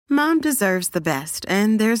Mom deserves the best,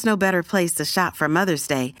 and there's no better place to shop for Mother's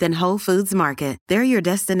Day than Whole Foods Market. They're your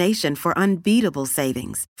destination for unbeatable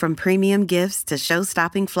savings, from premium gifts to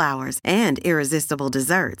show-stopping flowers and irresistible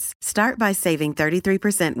desserts. Start by saving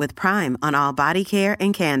 33% with Prime on all body care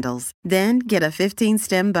and candles. Then get a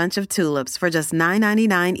 15-stem bunch of tulips for just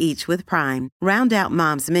 $9.99 each with Prime. Round out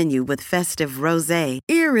Mom's menu with festive rosé,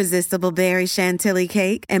 irresistible berry chantilly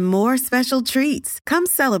cake, and more special treats. Come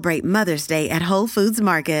celebrate Mother's Day at Whole Foods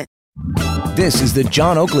Market. This is the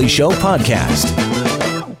John Oakley Show podcast.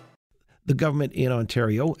 The government in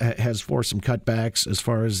Ontario has forced some cutbacks as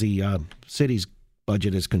far as the city's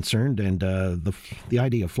budget is concerned, and the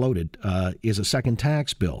idea floated is a second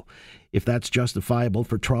tax bill. If that's justifiable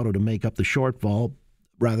for Toronto to make up the shortfall,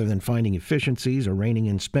 rather than finding efficiencies or reining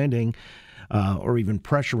in spending, or even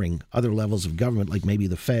pressuring other levels of government, like maybe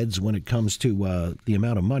the feds, when it comes to the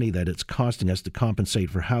amount of money that it's costing us to compensate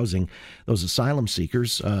for housing those asylum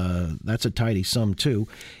seekers. That's a tidy sum, too.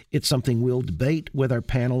 It's something we'll debate with our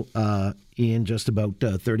panel in just about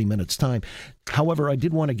 30 minutes' time. However, I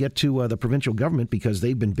did want to get to the provincial government because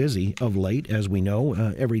they've been busy of late, as we know.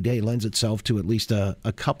 Every day lends itself to at least a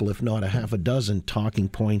couple, if not a half a dozen, talking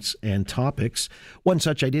points and topics. One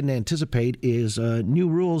such I didn't anticipate is new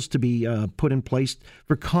rules to be put in place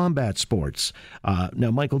for combat sports.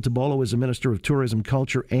 Now, Michael Tibollo is the Minister of Tourism,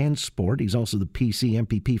 Culture and Sport. He's also the PC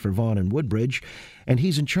MPP for Vaughan and Woodbridge, and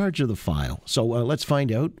he's in charge of the file. So let's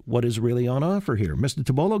find out what is really on offer here. Mr.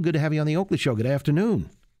 Tibollo, good to have you on the Oakley Show. Good afternoon.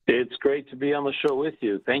 It's great to be on the show with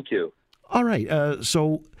you. Thank you. All right.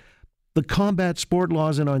 So the combat sport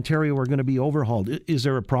laws in Ontario are going to be overhauled. Is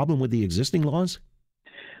there a problem with the existing laws?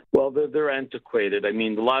 Well, they're antiquated. I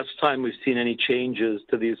mean, the last time we've seen any changes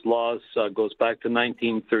to these laws goes back to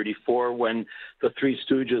 1934 when the Three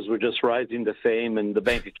Stooges were just rising to fame and the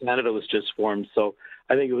Bank of Canada was just formed. So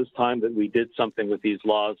I think it was time that we did something with these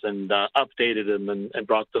laws and updated them and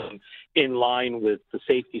brought them in line with the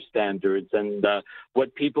safety standards and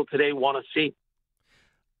what people today want to see.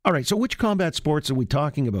 All right. So which combat sports are we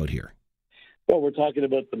talking about here? Well, we're talking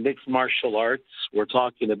about the mixed martial arts. We're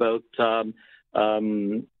talking about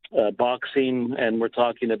boxing, and we're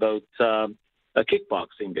talking about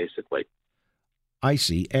kickboxing, basically. I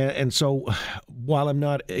see. And so while I'm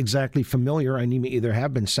not exactly familiar, I mean, there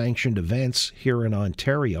have been sanctioned events here in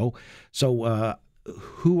Ontario. So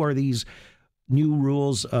who are these new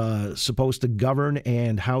rules supposed to govern,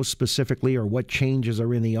 and how specifically, or what changes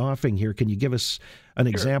are in the offing here? Can you give us an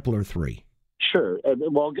example or three? Sure.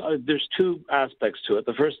 Well, there's two aspects to it.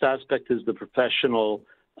 The first aspect is the professional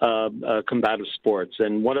combative sports.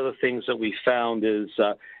 And one of the things that we found is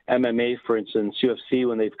MMA, for instance, UFC,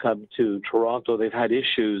 when they've come to Toronto, they've had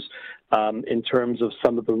issues in terms of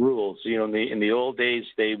some of the rules. You know, in the old days,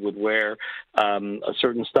 they would wear a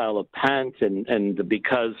certain style of pant, and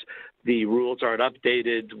because the rules aren't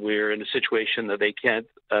updated, we're in a situation that they can't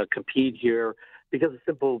compete here because of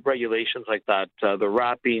simple regulations like that. The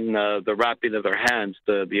wrapping of their hands,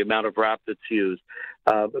 the amount of wrap that's used.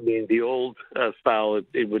 I mean, the old style,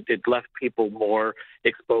 it left people more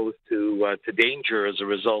exposed to danger as a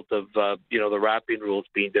result of the wrapping rules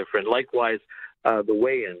being different. Likewise, the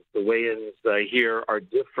weigh-ins. The weigh-ins here are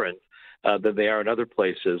different than they are in other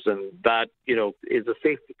places, and that is a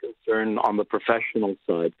safety concern on the professional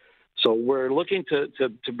side. So we're looking to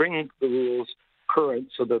bring the rules current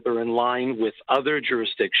so that they're in line with other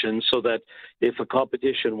jurisdictions, so that if a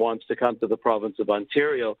competition wants to come to the province of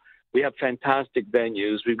Ontario, we have fantastic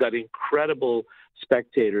venues. We've got incredible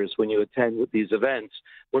spectators when you attend with these events.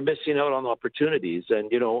 We're missing out on opportunities. And,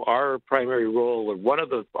 our primary role, or one of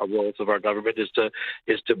the roles of our government,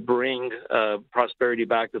 is to bring prosperity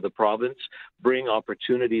back to the province, bring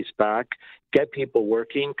opportunities back, get people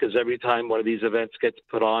working, because every time one of these events gets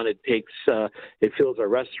put on, it fills our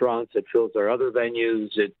restaurants, it fills our other venues,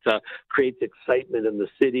 it creates excitement in the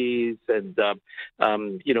cities, and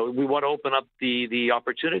we want to open up the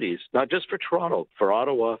opportunities, not just for Toronto, for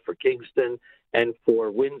Ottawa, for Kingston, and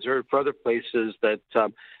for Windsor, for other places that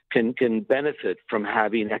can benefit from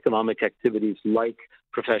having economic activities like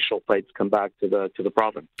professional fights come back to the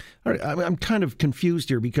province. All right, I'm kind of confused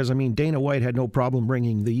here because, Dana White had no problem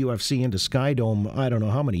bringing the UFC into Skydome, I don't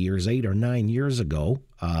know how many years, 8 or 9 years ago.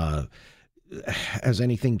 Has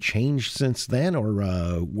anything changed since then, or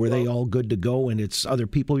were they all good to go and it's other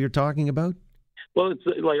people you're talking about? Well, it's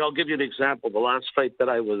like, I'll give you an example. The last fight that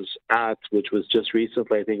I was at, which was just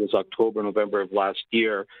recently, I think it was October, November of last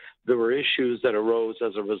year, there were issues that arose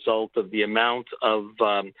as a result of the amount of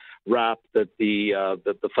wrap that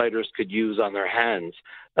the fighters could use on their hands,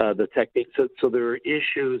 the techniques. So there are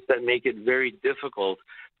issues that make it very difficult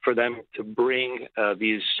for them to bring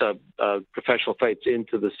these professional fights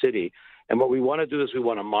into the city. And what we want to do is we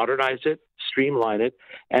want to modernize it, streamline it,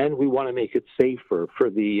 and we want to make it safer for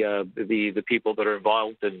the people that are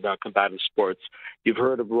involved in combative sports. You've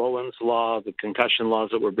heard of Roland's Law, the concussion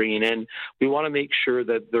laws that we're bringing in. We want to make sure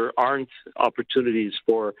that there aren't opportunities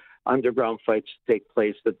for underground fights to take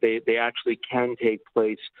place, that they actually can take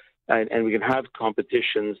place, and we can have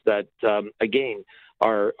competitions that, again,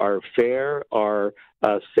 are fair, are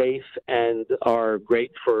safe, and are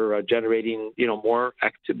great for generating, more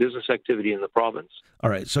business activity in the province. All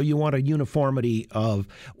right. So you want a uniformity of,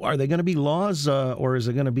 are they going to be laws or is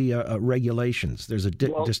it going to be regulations? There's a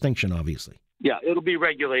distinction, obviously. Yeah, it'll be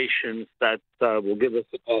regulations that will give us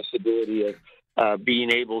the possibility of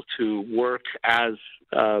being able to work as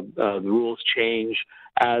the rules change,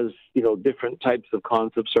 as different types of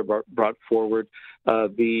concepts are brought forward.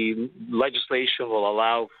 The legislation will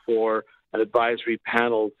allow for an advisory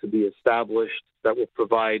panel to be established that will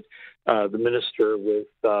provide the minister with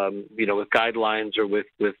guidelines or with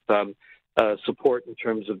support in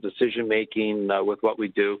terms of decision making with what we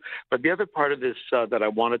do. But the other part of this that I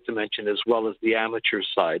wanted to mention, as well as the amateur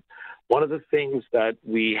side, one of the things that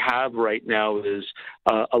we have right now is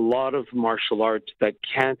a lot of martial arts that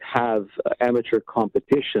can't have amateur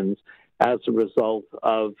competitions as a result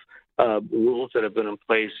of rules that have been in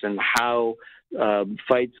place and how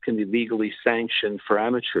fights can be legally sanctioned for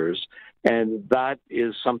amateurs. And that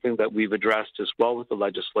is something that we've addressed as well with the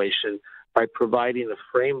legislation by providing a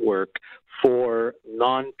framework for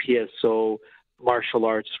non-PSO martial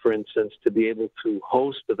arts, for instance, to be able to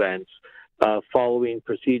host events following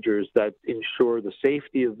procedures that ensure the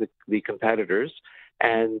safety of the competitors,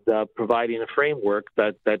 and providing a framework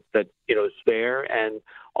that is fair and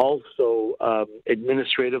also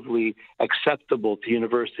administratively acceptable to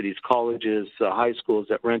universities, colleges, high schools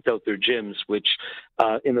that rent out their gyms, which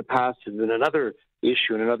in the past has been another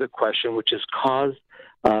issue and another question, which has caused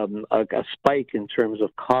a spike in terms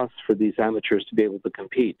of costs for these amateurs to be able to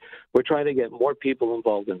compete. We're trying to get more people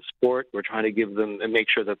involved in sport. We're trying to give them and make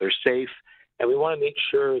sure that they're safe. And we want to make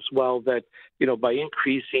sure as well that, by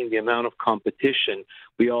increasing the amount of competition,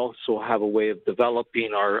 we also have a way of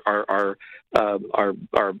developing our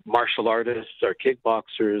martial artists, our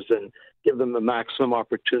kickboxers, and give them the maximum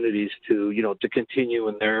opportunities to continue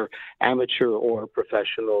in their amateur or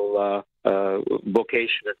professional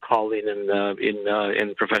vocation or calling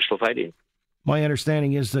in professional fighting. My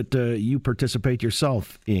understanding is that you participate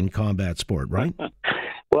yourself in combat sport, right?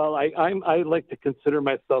 Well, I like to consider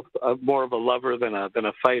myself more of a lover than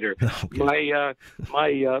a fighter. Okay.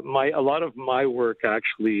 A lot of my work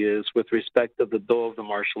actually is with respect to the Do of the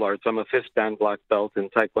martial arts. I'm a 5th Dan black belt in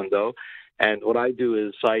Taekwondo, and what I do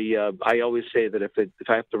is I always say that if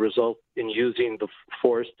I have to result in using the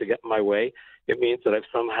force to get my way, it means that I've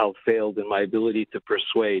somehow failed in my ability to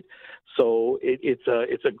persuade. So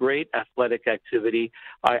it's a great athletic activity.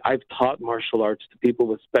 I've taught martial arts to people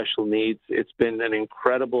with special needs. It's been an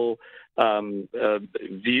incredible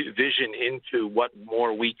vision into what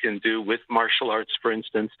more we can do with martial arts, for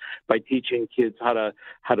instance, by teaching kids how to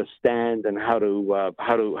stand and how to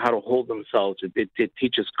hold themselves. It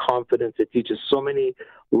teaches confidence. It teaches so many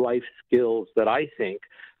life skills that I think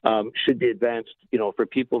should be advanced, for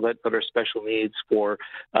people that are special needs, for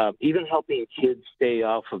even helping kids stay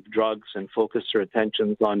off of drugs and focus their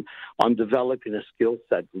attentions on developing a skill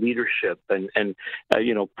set, leadership, and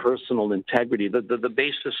personal integrity, the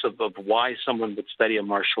basis of why someone would study a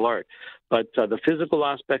martial art. But the physical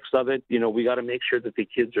aspects of it, we got to make sure that the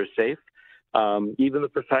kids are safe. Even the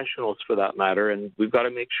professionals, for that matter, and we've got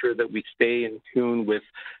to make sure that we stay in tune with,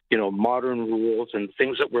 modern rules and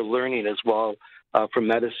things that we're learning as well from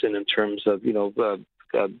medicine in terms of,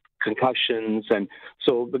 concussions. And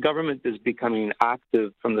so the government is becoming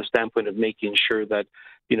active from the standpoint of making sure that,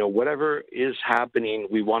 whatever is happening,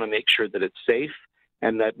 we want to make sure that it's safe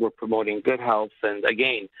and that we're promoting good health and,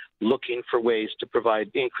 again, looking for ways to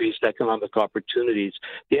provide increased economic opportunities.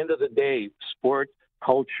 At the end of the day, sport,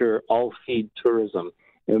 culture, all feed tourism.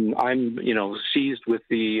 And I'm, seized with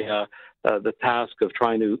the task of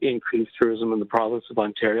trying to increase tourism in the province of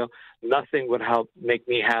Ontario. Nothing would make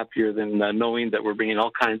me happier than knowing that we're bringing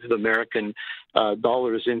all kinds of American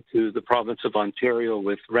dollars into the province of Ontario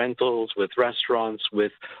with rentals, with restaurants,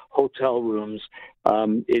 with hotel rooms.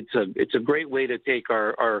 It's a great way to take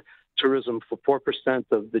our tourism for 4%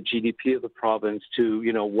 of the GDP of the province to,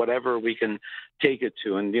 whatever we can take it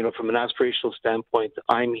to. And, from an aspirational standpoint,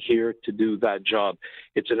 I'm here to do that job.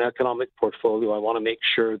 It's an economic portfolio. I want to make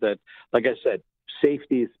sure that, like I said,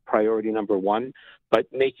 safety is priority number one, but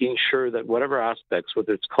making sure that whatever aspects,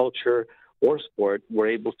 whether it's culture, or sport, we're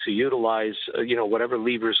able to utilize, whatever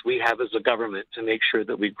levers we have as a government to make sure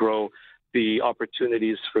that we grow the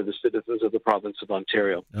opportunities for the citizens of the province of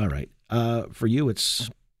Ontario. All right. For you, it's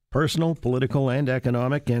personal, political, and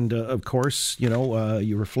economic. And, of course,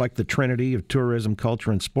 you reflect the trinity of tourism,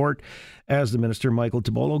 culture, and sport. As the Minister, Michael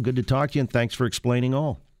Tibollo, good to talk to you, and thanks for explaining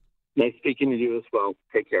all. Nice speaking to you as well.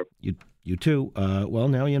 Take care. You too. Well,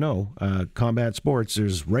 now you know. Combat sports,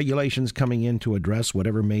 there's regulations coming in to address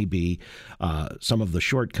whatever may be some of the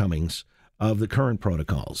shortcomings of the current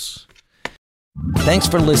protocols. Thanks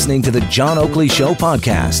for listening to the John Oakley Show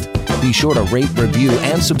podcast. Be sure to rate, review,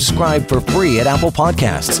 and subscribe for free at Apple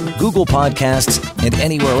Podcasts, Google Podcasts, and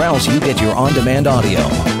anywhere else you get your on-demand audio.